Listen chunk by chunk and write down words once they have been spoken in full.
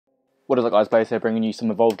What is up, guys? Blazee here, bringing you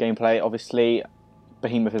some Evolve gameplay. Obviously,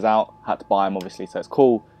 Behemoth is out. Had to buy him, obviously, so it's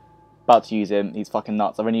cool. About to use him. He's fucking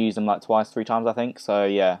nuts. I've only used him like twice, 3 times, I think. So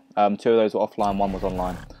yeah, 2 of those were offline, 1 was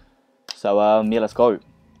online. So yeah, let's go.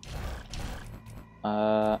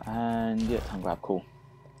 And yeah, tongue grab, cool.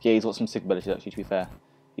 Yeah, he's got some sick abilities actually. To be fair,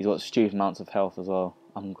 he's got stupid amounts of health as well.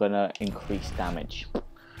 I'm gonna increase damage.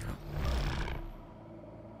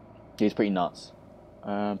 He's pretty nuts.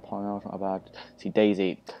 Parnell's not bad. See,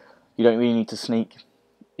 Daisy, you don't really need to sneak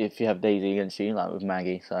if you have Daisy against you, like with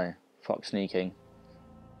Maggie, so fuck sneaking.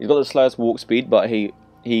 He's got the slowest walk speed, but he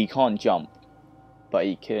can't jump, but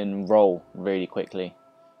he can roll really quickly.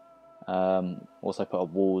 Also put up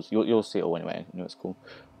walls. You'll see it all anyway. I know it's cool,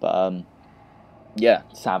 but yeah,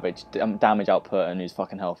 savage. Damage output and his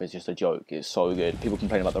fucking health is just a joke. It's so good. People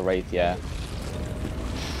complain about the Wraith, yeah.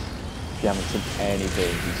 If you haven't seen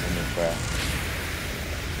anything, he's in the breath.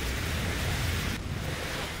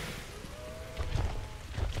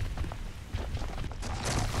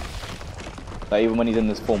 Like, even when he's in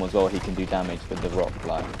this form as well, he can do damage with the rock,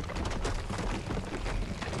 like.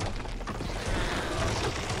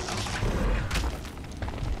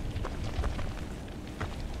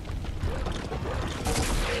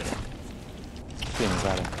 Feeling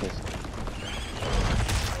bad and pissed.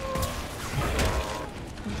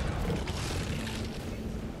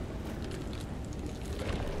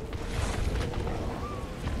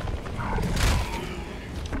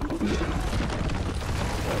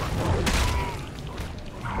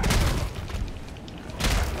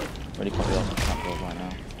 Really copy off the control right now.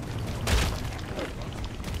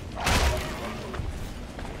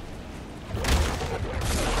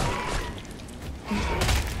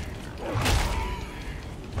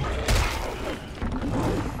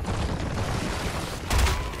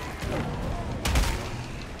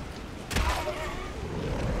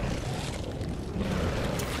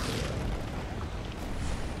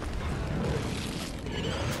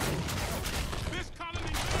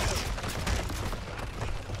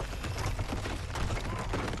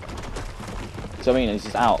 So I mean, he's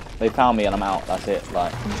just out. They found me and I'm out. That's it.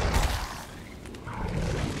 Like,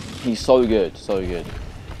 he's so good, so good.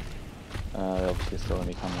 Obviously, still gonna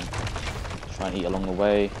be coming. Try and eat along the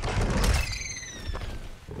way.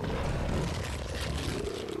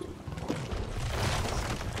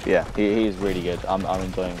 Yeah, he is really good. I'm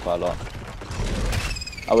enjoying him quite a lot.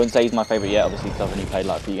 I wouldn't say he's my favourite yet. Obviously, because I've only played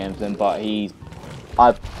like a few games with him, but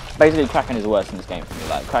basically, Kraken is worse in this game for me.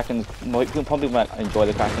 Like, Kraken's, people probably might enjoy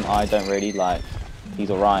the Kraken. I don't really. Like, he's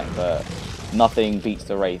alright, but nothing beats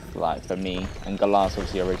the Wraith, like, for me. And Galar's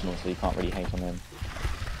obviously original, so you can't really hate on him.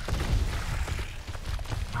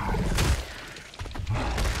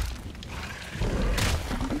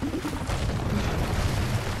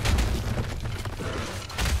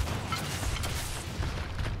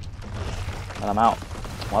 And I'm out.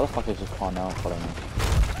 Why the fuck is this Parnell following me?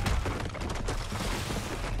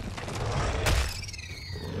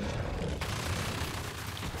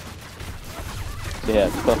 So yeah,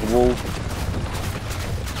 just got the wall.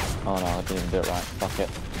 Oh no, I didn't even do it right. Fuck it.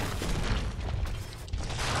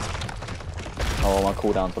 Oh, my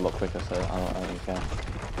cooldown's a lot quicker, so I don't really care.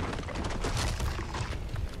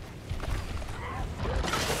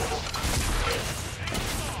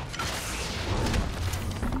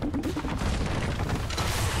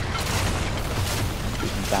 Do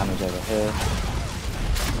some damage over here.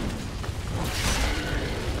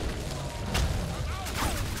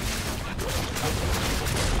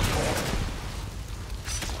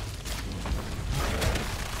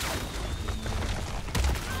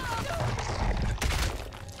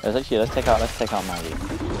 Let's take out Maggie.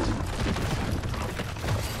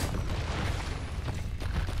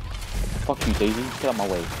 Fuck you, Daisy. Get out my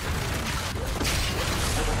way.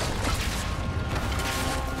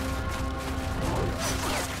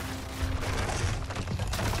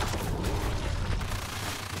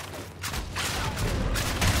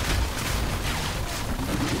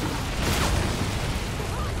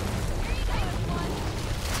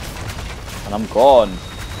 And I'm gone.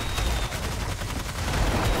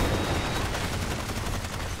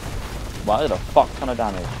 Wow, I did a fuck ton of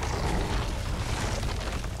damage.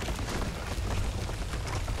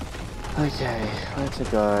 Okay, where to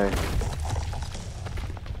go?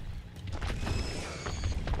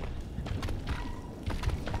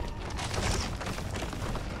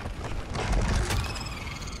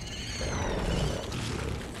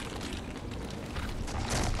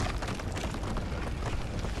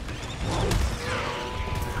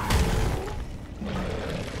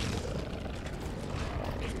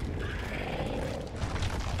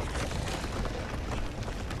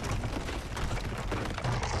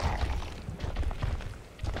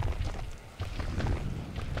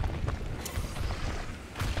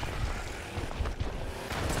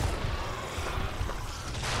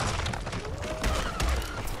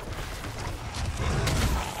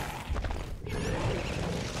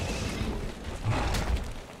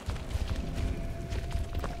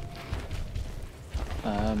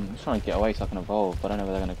 I'm just trying to get away so I can evolve, but I don't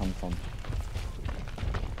know where they're going to come from.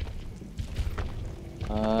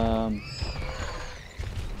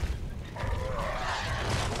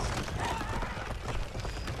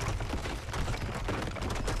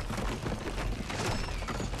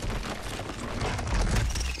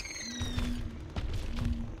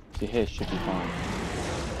 See, here should be fine.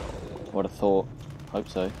 Would have thought. Hope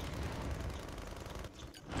so.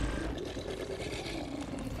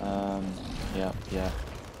 Yeah.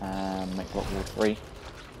 Make block wall 3.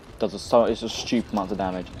 It's a stupid amount of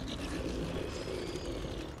damage.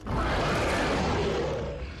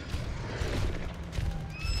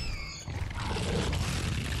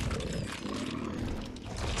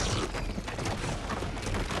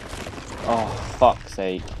 Oh, fuck's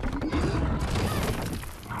sake.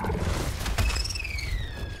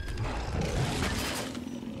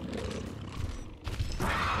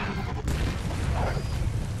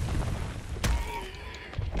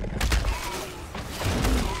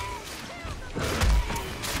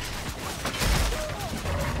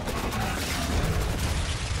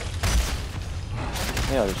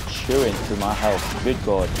 They are just chewing through my health. Good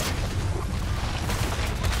God.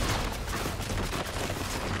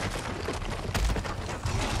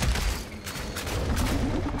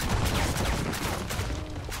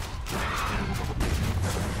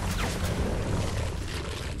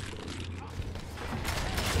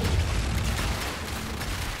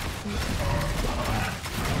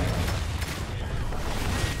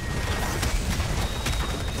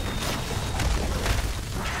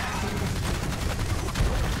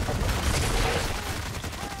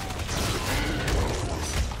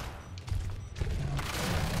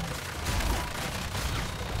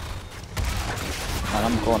 And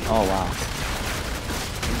I'm going, oh wow.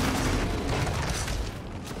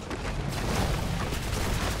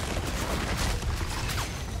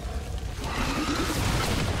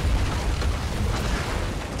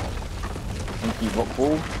 Thank you, rock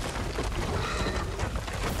ball.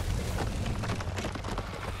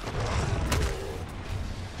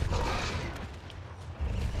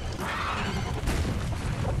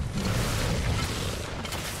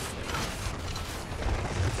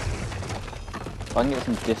 If I can get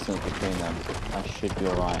some distance between them, I should be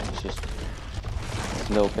alright. It's just this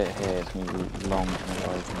little bit here, it's going to be long to make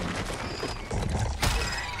away from them.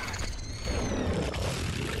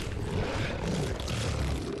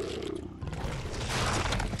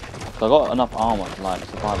 So I got enough armor to like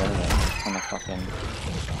survive anyway. I'm just trying to fucking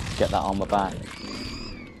get that armor back.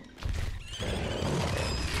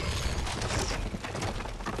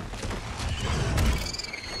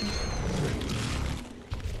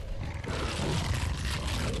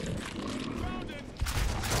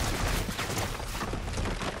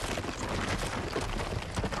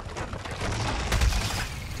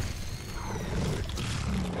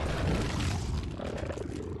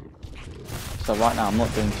 So right now I'm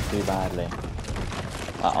not doing too badly.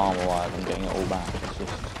 That armor wise, I'm getting it all back. It's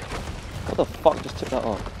just, what the fuck just took that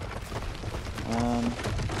off?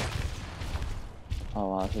 Oh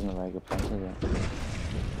wow, this isn't a very good place, is it?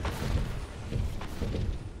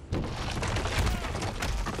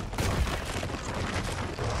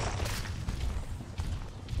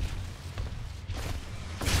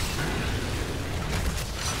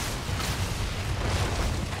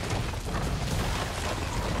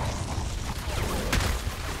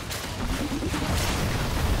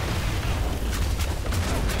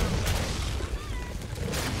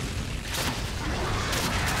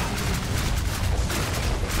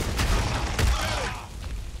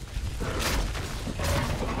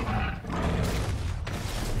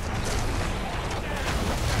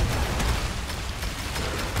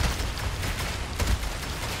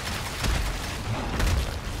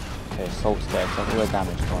 Salt's dead, so I've got a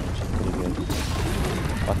damage on, which is pretty good.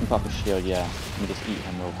 If I can pop a shield, yeah. Let me just eat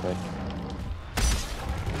him real quick.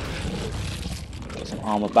 Get some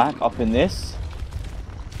armor back up in this.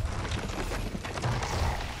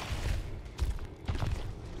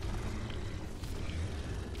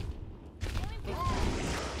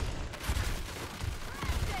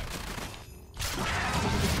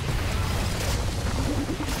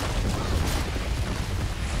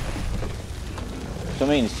 I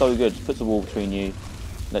mean, it's so good. Just puts a wall between you,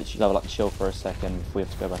 lets you level up the shield for a second before we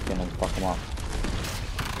have to go back in and fuck them up.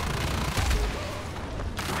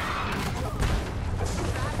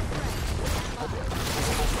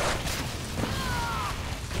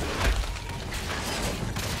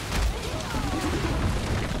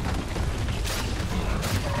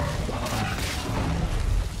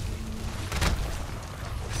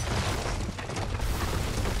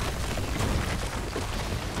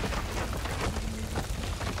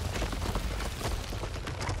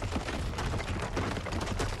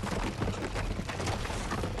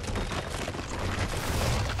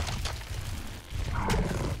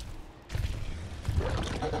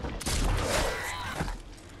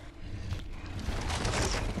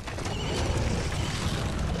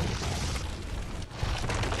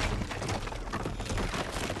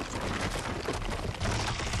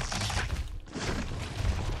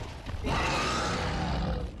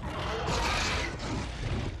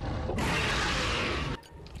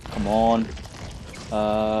 Come on.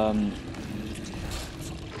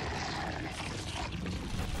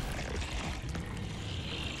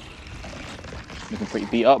 Looking pretty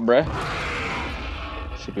beat up, bruh.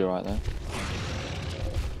 Should be alright though.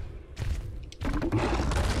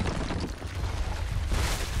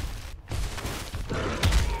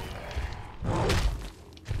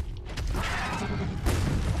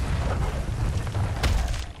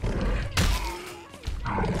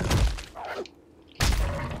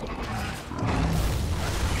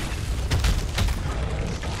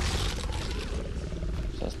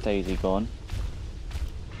 So that's Daisy gone.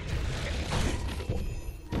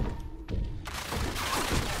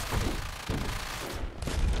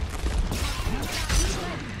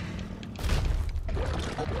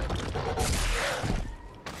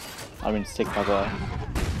 I've been sick by that.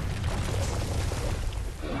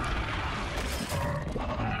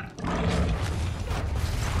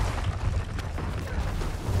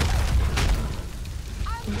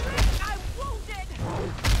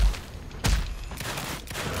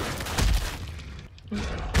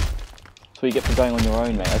 That's what you get for going on your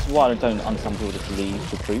own, mate. That's why I don't understand people just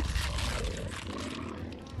leave the truth.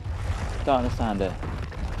 Don't understand it.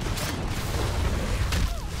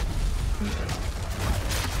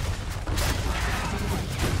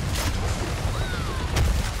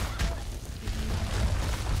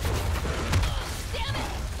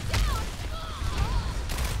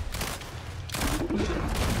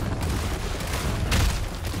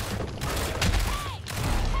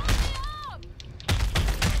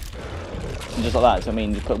 And just like that, so I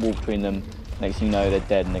mean, you put a wall between them, next thing you know they're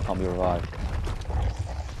dead and they can't be revived.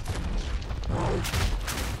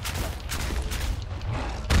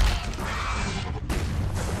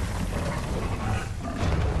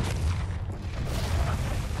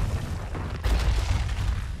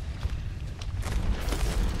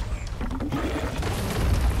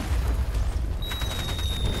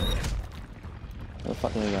 Where the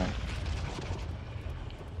fuck did they go?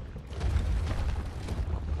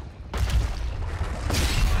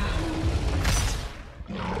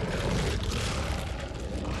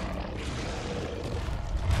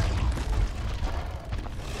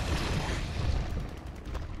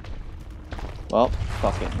 Well,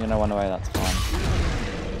 fuck it, you're gonna run away, that's fine.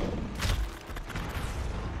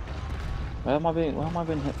 Where am I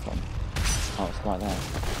being hit from? Oh, it's right there.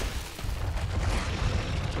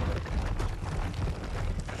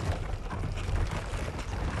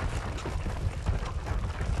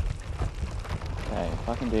 Okay, if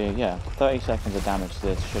I can do, yeah, 30 seconds of damage to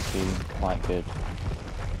this should be quite good.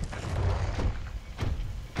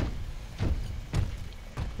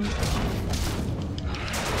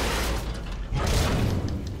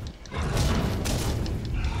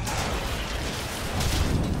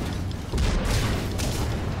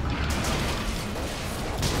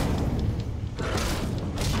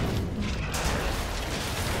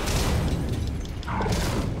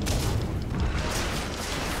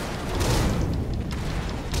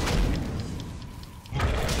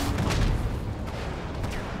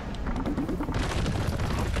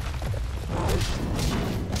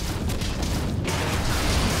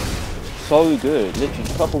 So good, literally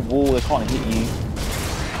just up a wall, they can't hit you.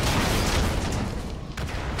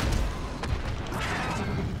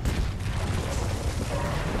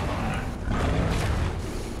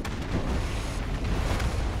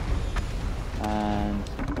 And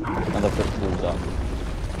another brick walls up.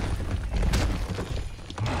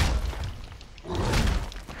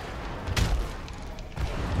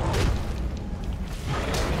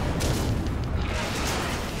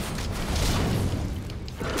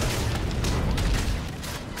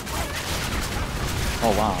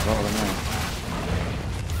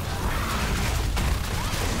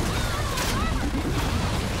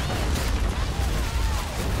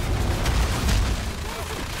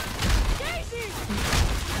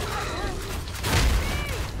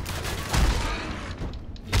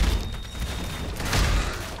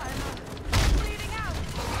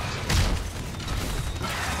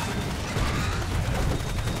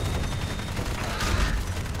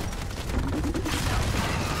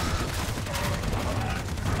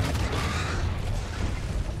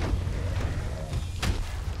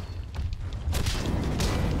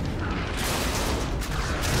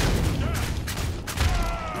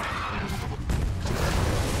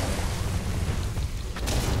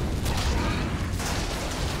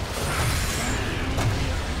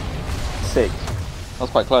 6. That was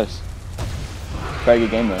quite close. Very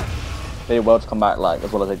good game though. They did well to come back like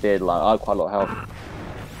as well as they did. Like I had quite a lot of health.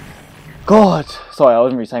 God, sorry, I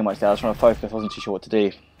wasn't really saying much there. I was trying to focus. I wasn't too sure what to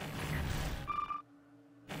do.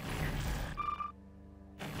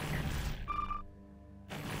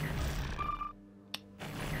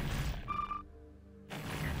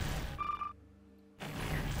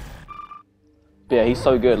 But yeah, he's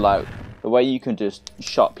so good. Like the way you can just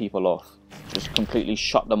shut people off, just completely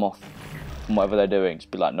shut them off from whatever they're doing.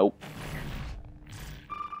 Just be like, nope.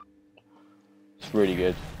 It's really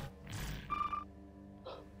good.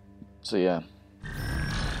 So yeah.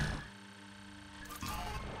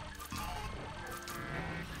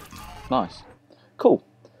 Nice. Cool.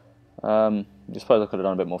 I suppose I could have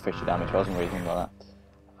done a bit more fishy damage, but I wasn't really thinking about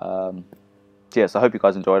that. Yeah, so I hope you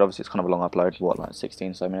guys enjoyed. Obviously, it's kind of a long upload. What, like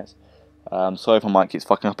 16 so minutes? Sorry if my mic keeps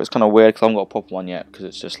fucking up. It's kind of weird because I haven't got a proper one yet because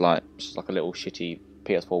it's just like a little shitty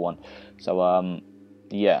PS4 one. So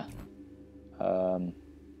yeah. So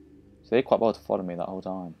they did quite well to follow me that whole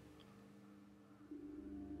time.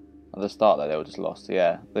 At the start, though, they were just lost.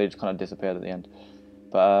 Yeah, they just kind of disappeared at the end.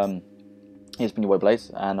 But yeah, it's been your boy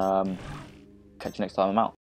Blaze, and catch you next time I'm out.